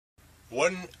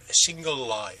one single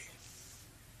lie,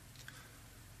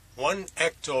 one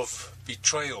act of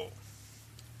betrayal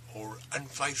or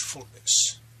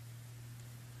unfaithfulness,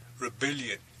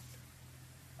 rebellion,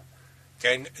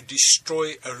 can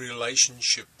destroy a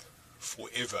relationship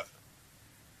forever.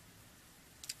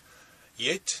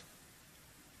 Yet,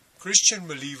 Christian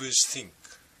believers think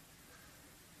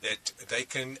that they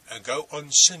can go on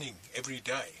sinning every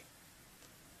day,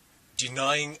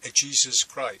 denying Jesus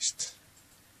Christ,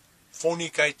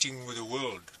 fornicating with the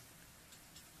world,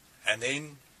 and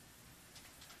then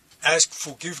ask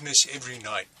forgiveness every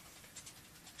night,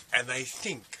 and they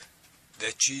think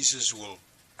that Jesus will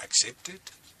accept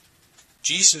it.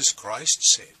 Jesus Christ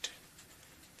said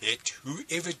that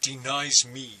whoever denies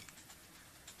me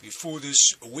before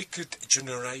this wicked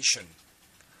generation,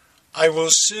 I will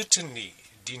certainly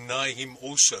deny him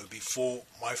also before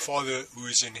my Father who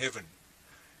is in heaven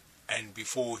and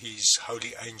before his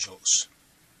holy angels.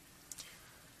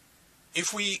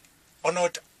 If we are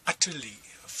not utterly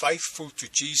faithful to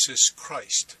Jesus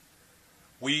Christ,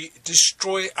 we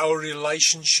destroy our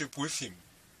relationship with him.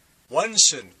 One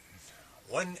sin,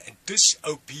 one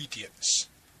disobedience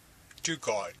to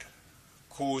God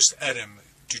caused Adam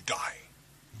to die.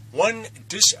 One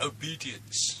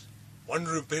disobedience, one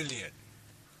rebellion,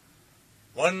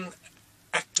 one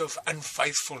act of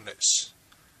unfaithfulness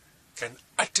can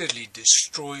utterly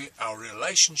destroy our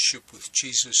relationship with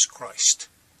Jesus Christ.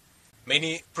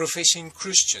 Many professing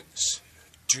Christians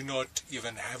do not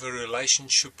even have a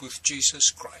relationship with Jesus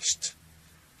Christ.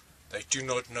 They do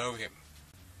not know him.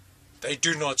 They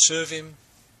do not serve him.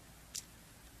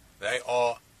 They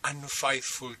are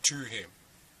unfaithful to him.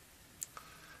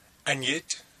 And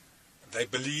yet, they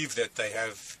believe that they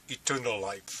have eternal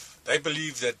life. They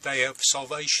believe that they have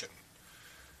salvation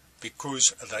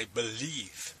because they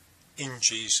believe in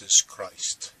Jesus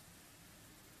Christ.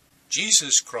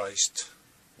 Jesus Christ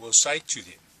will say to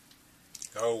them,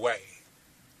 "Go away,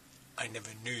 I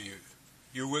never knew you,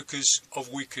 you workers of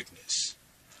wickedness."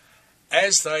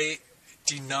 As they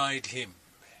denied him,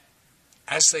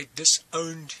 as they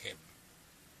disowned him,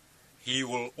 he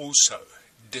will also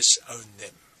disown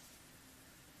them.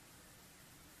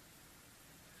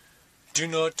 Do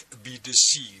not be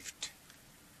deceived.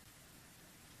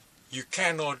 You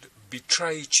cannot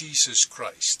betray Jesus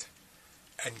Christ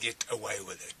and get away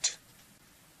with it.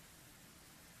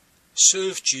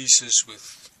 Serve Jesus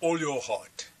with all your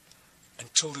heart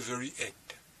until the very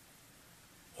end,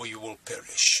 or you will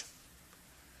perish.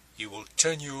 He will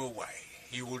turn you away.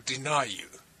 He will deny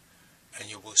you, and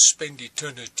you will spend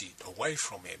eternity away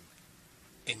from him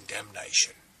in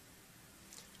damnation.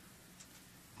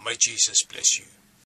 May Jesus bless you.